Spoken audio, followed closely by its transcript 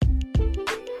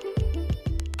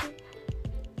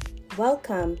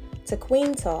Welcome to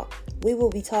Queen Talk. We will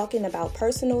be talking about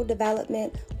personal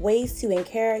development, ways to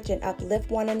encourage and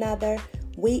uplift one another.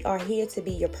 We are here to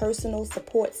be your personal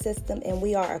support system, and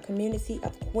we are a community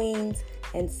of queens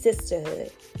and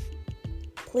sisterhood.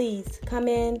 Please come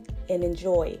in and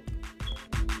enjoy.